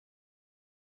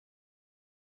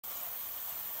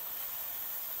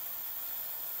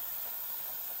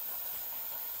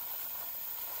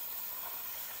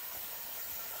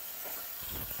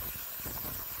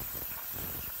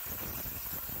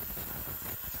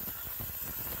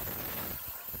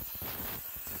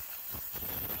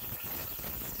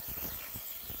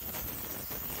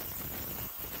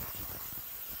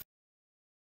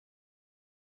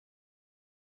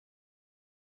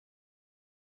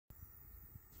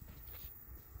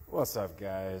What's up,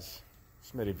 guys?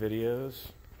 Smitty Videos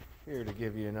here to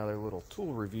give you another little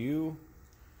tool review.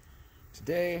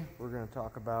 Today we're going to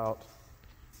talk about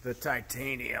the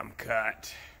titanium cut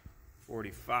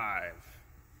 45.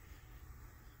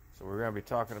 So we're going to be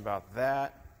talking about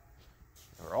that.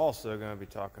 We're also going to be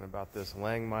talking about this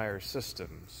Langmuir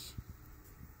Systems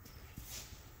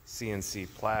CNC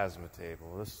plasma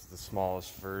table. This is the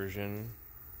smallest version,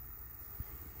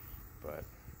 but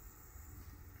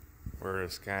we're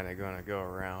just kind of going to go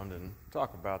around and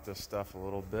talk about this stuff a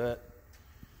little bit.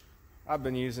 I've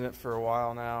been using it for a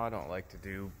while now. I don't like to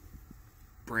do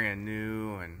brand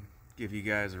new and give you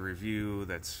guys a review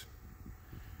that's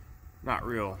not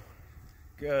real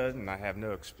good, and I have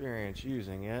no experience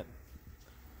using it.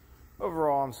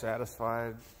 Overall, I'm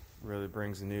satisfied. It really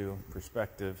brings a new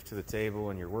perspective to the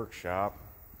table in your workshop,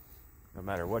 no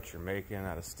matter what you're making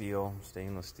out of steel,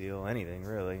 stainless steel, anything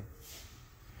really.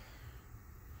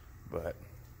 But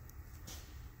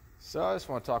so I just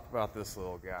want to talk about this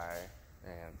little guy,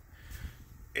 and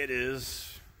it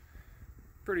is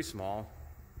pretty small,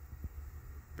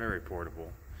 very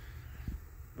portable.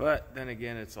 But then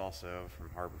again, it's also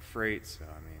from Harbor Freight, so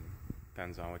I mean,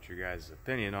 depends on what your guys'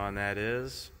 opinion on that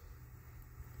is.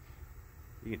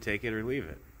 You can take it or leave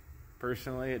it.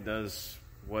 Personally, it does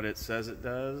what it says it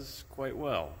does quite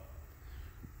well.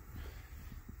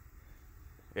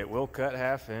 It will cut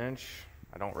 1/2 inch.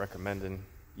 I don't recommend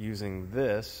using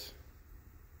this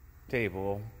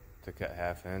table to cut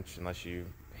 1/2 inch unless you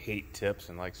hate tips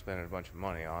and like spending a bunch of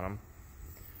money on them.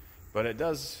 But it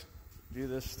does do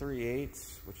this 3/8,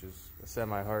 which is a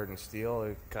semi-hardened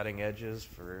steel, cutting edges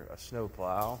for a snow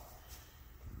plow.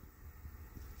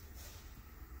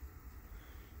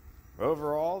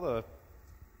 Overall, the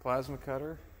plasma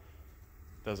cutter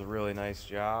does a really nice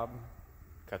job.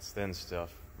 Cuts thin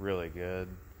stuff really good,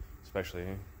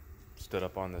 especially stood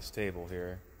up on this table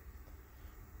here.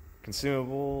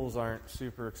 Consumables aren't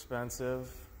super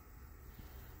expensive.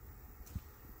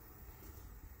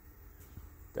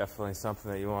 Definitely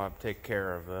something that you want to take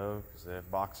care of though, because a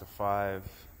box of 5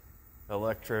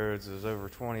 electrodes is over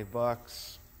 20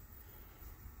 bucks.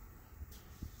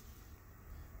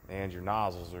 And your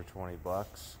nozzles are 20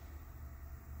 bucks.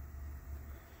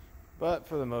 But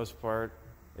for the most part,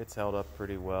 it's held up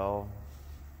pretty well.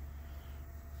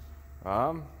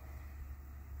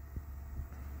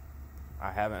 I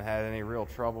haven't had any real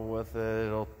trouble with it.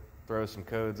 It'll throw some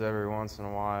codes every once in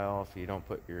a while if you don't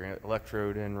put your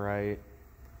electrode in right,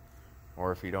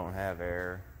 or if you don't have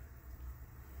air.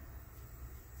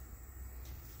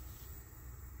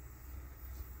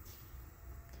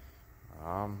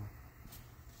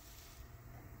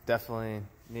 Definitely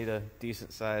need a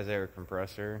decent size air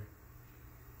compressor.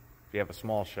 If you have a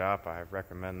small shop, I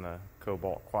recommend the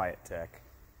Cobalt Quiet Tech,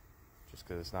 just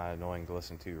because it's not annoying to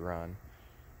listen to run.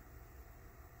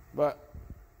 But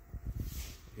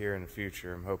here in the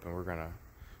future, I'm hoping we're gonna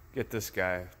get this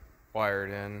guy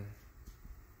wired in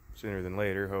sooner than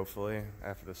later, hopefully,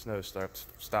 after the snow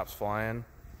stops flying.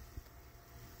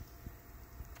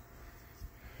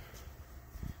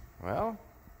 Well,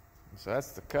 so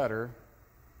that's the cutter.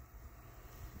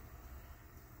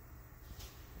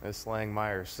 This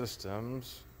Langmuir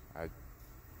Systems. I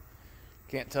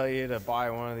can't tell you to buy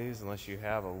one of these unless you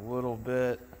have a little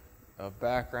bit of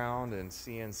background in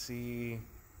CNC,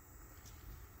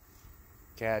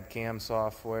 CAD CAM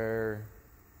software.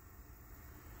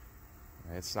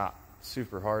 It's not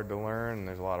super hard to learn.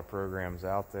 There's a lot of programs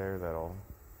out there that'll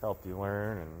help you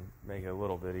learn and make it a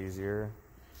little bit easier.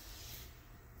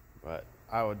 But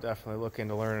I would definitely look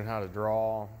into learning how to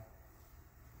draw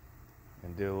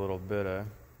and do a little bit of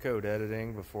code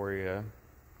editing before you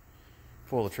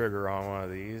pull the trigger on one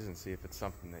of these and see if it's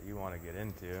something that you want to get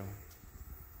into.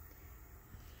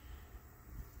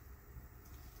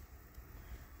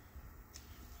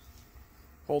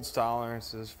 Holds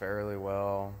tolerances fairly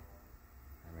well.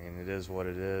 I mean, it is what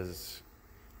it is.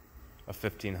 A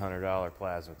 $1,500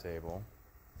 plasma table.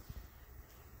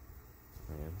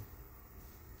 I mean,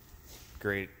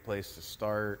 great place to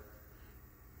start.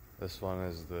 This one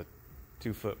is the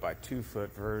 2 foot by 2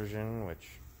 foot version,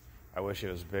 which I wish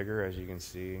it was bigger. As you can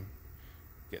see,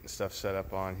 getting stuff set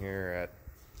up on here at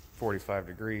 45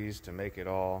 degrees to make it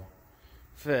all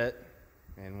fit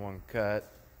in one cut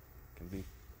can be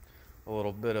a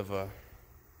little bit of a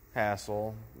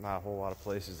hassle. Not a whole lot of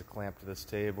places to clamp to this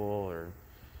table or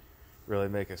really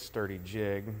make a sturdy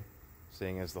jig,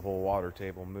 seeing as the whole water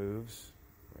table moves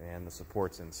and the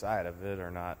supports inside of it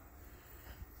are not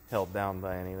held down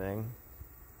by anything.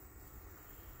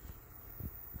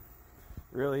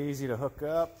 Really easy to hook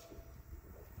up.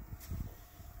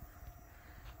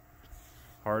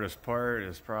 Hardest part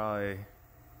is probably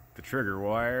the trigger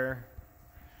wire,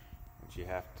 which you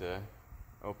have to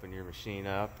open your machine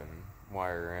up and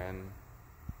wire in.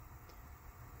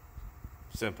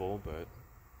 Simple, but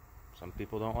some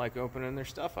people don't like opening their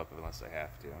stuff up unless they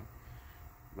have to.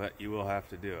 But you will have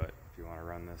to do it if you want to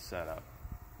run this setup.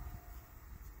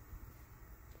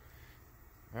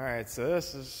 Alright, so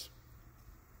this is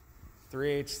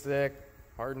 3/8 thick,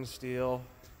 hardened steel.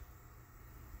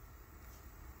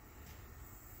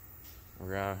 We're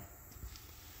going to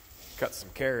cut some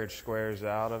carriage squares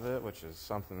out of it, which is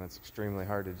something that's extremely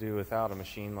hard to do without a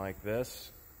machine like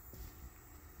this,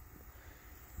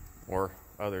 or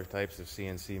other types of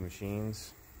CNC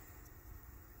machines.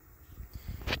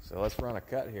 So let's run a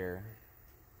cut here.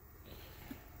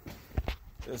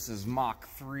 This is Mach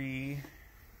 3,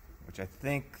 which I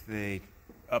think they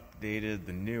updated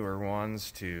the newer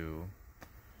ones to,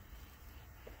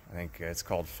 I think it's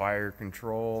called fire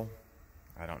control.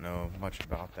 I don't know much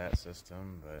about that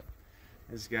system, but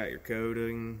it's got your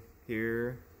coding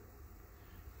here.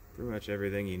 Pretty much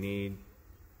everything you need.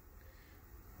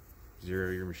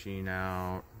 Zero your machine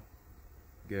out.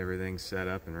 Get everything set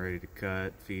up and ready to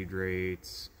cut. Feed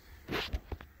rates.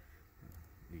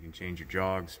 You can change your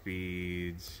jog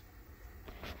speeds.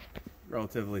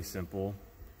 Relatively simple.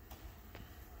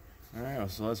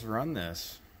 Alright, so let's run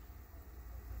this.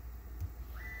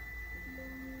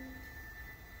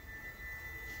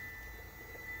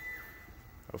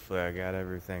 Hopefully I got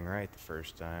everything right the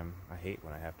first time. I hate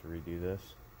when I have to redo this.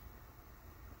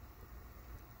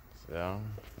 So,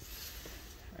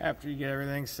 after you get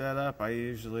everything set up, I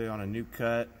usually, on a new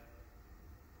cut,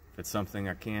 if it's something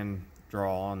I can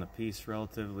draw on the piece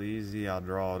relatively easy, I'll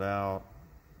draw it out,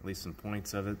 at least some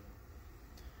points of it,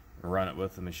 and run it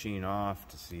with the machine off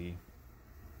to see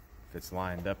if it's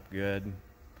lined up good.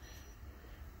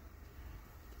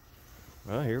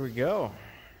 Well, here we go.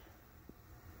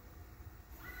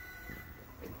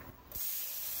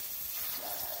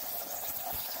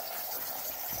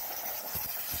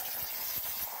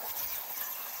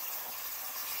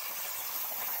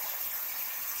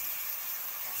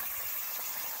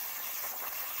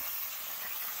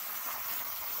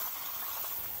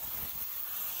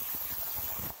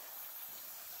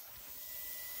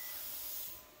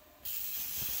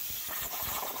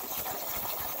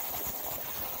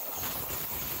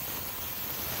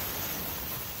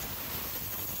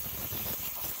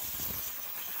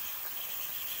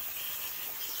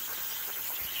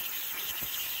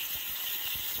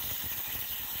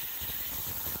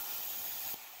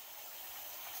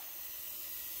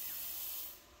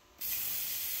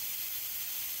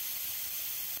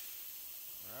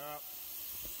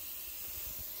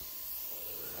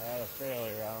 I had a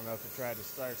failure. I don't know if I tried to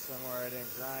start somewhere I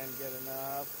didn't grind good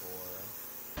enough,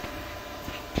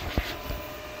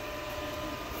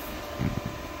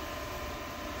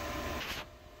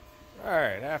 or...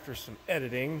 Alright, after some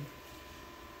editing,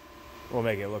 we'll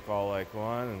make it look all like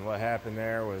one. And what happened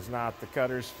there was not the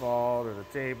cutter's fault or the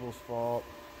table's fault.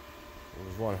 It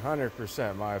was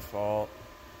 100% my fault.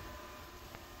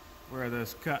 Where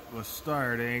this cut was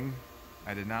starting,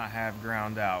 I did not have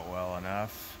ground out well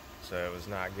enough. So it was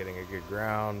not getting a good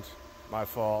ground. My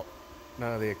fault.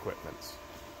 None of the equipment's.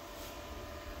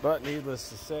 But needless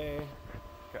to say,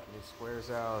 cutting these squares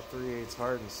out of 3/8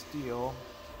 hardened steel.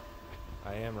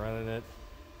 I am running it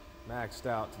maxed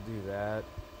out to do that.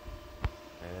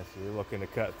 And if you're looking to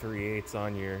cut 3/8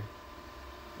 on your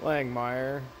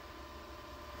Langmuir,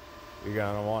 you're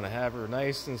gonna want to have her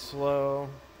nice and slow.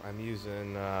 I'm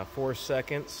using 4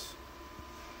 seconds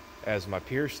as my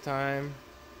pierce time.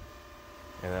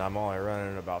 And then I'm only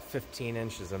running about 15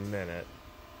 inches a minute.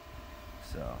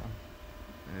 So,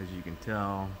 as you can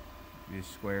tell, these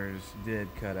squares did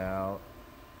cut out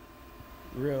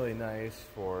really nice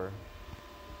for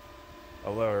a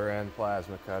lower end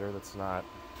plasma cutter that's not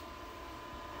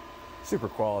super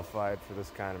qualified for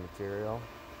this kind of material.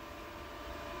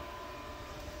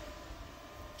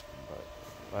 But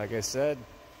like I said,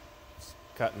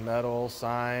 cutting metal,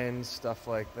 signs, stuff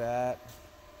like that.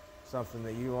 Something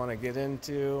that you want to get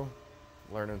into,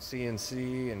 learning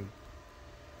CNC and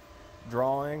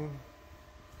drawing.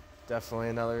 Definitely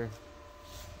another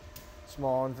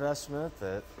small investment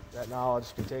that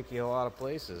knowledge can take you a lot of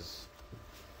places.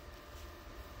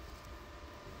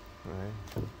 All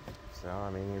right. So, I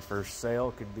mean, your first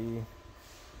sale could be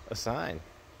a sign.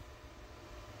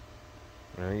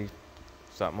 You know,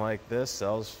 something like this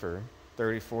sells for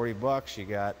 30, 40 bucks. You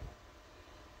got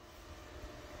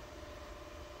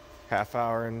half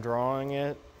hour in drawing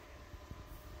it.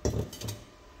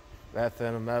 That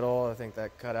thin of metal, I think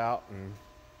that cut out in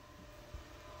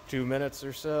 2 minutes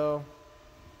or so.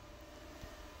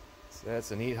 So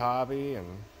that's a neat hobby,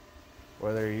 and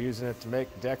Whether you're using it to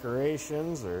make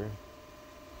decorations or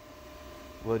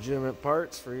legitimate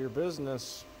parts for your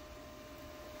business.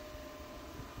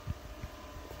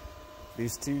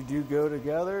 These two do go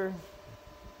together,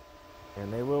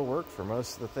 and they will work for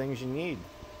most of the things you need.